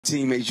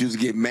Teammates used to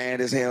get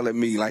mad as hell at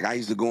me. Like, I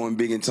used to go in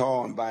big and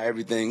tall and buy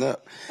everything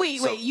up.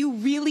 Wait, you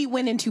really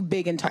went into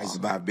big and tall? I used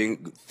to buy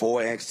big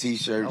 4X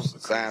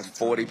t-shirts, size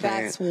 40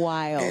 pants. That's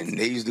wild. And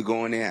they used to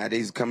go in there. They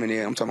used to come in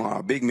there. I'm talking about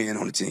our big men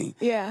on the team.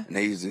 Yeah. And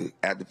they used to,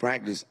 after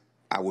practice,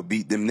 I would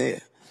beat them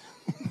there.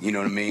 You know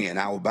what I mean? And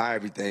I would buy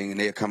everything, and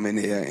they'd come in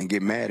there and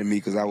get mad at me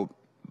because I would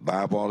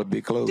buy up all the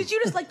big clothes. Did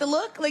you just like the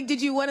look? Like,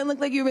 did you want to look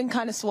like you've been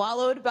kind of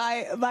swallowed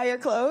by your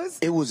clothes?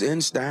 It was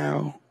in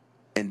style.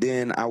 And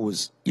then I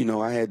was, you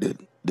know, I had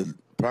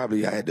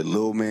probably I had the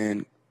little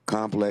man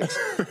complex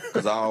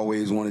because I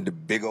always wanted the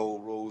big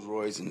old Rolls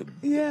Royce and the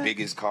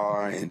biggest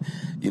car, and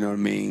you know what I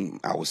mean.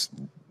 I was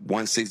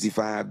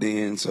 165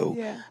 then, so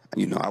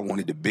you know I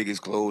wanted the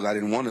biggest clothes. I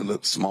didn't want to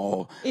look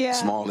smaller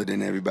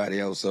than everybody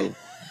else. So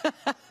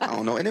I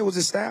don't know. And it was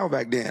a style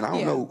back then. I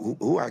don't know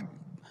who I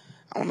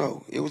don't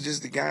know. It was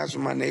just the guys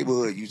from my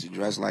neighborhood used to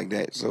dress like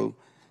that, so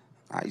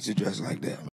I used to dress like that.